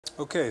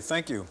Okay,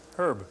 thank you.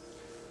 Herb.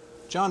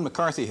 John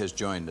McCarthy has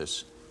joined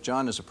us.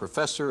 John is a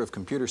professor of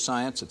computer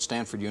science at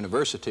Stanford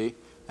University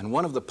and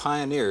one of the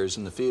pioneers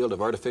in the field of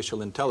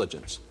artificial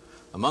intelligence.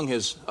 Among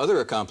his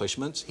other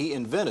accomplishments, he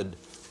invented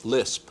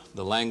LISP,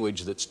 the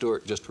language that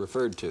Stuart just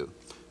referred to.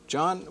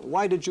 John,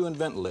 why did you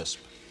invent LISP?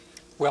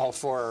 Well,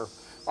 for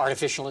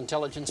artificial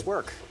intelligence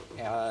work,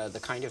 the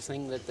kind of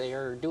thing that they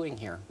are doing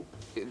here.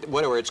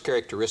 What are its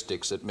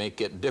characteristics that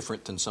make it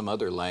different than some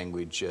other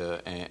language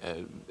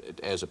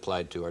as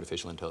applied to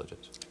artificial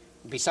intelligence?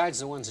 Besides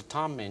the ones that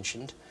Tom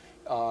mentioned,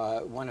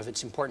 one of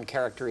its important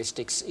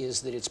characteristics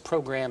is that its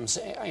programs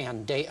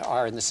and data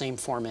are in the same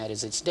format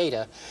as its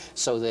data,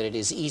 so that it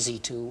is easy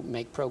to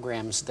make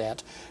programs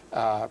that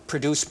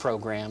produce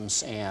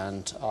programs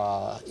and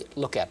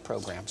look at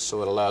programs.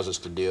 So it allows us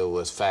to deal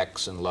with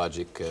facts and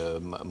logic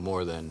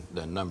more than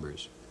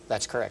numbers.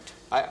 That's correct.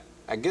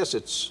 I guess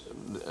it's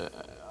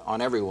on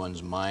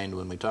everyone's mind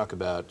when we talk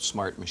about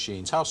smart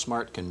machines. How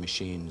smart can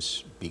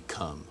machines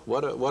become?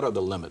 What are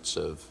the limits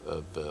of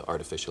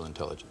artificial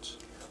intelligence?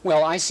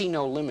 Well, I see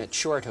no limit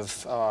short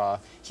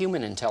of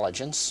human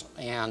intelligence,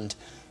 and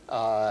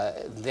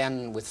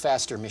then with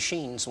faster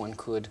machines one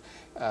could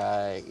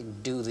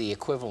do the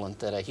equivalent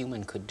that a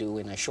human could do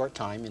in a short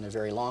time in a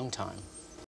very long time.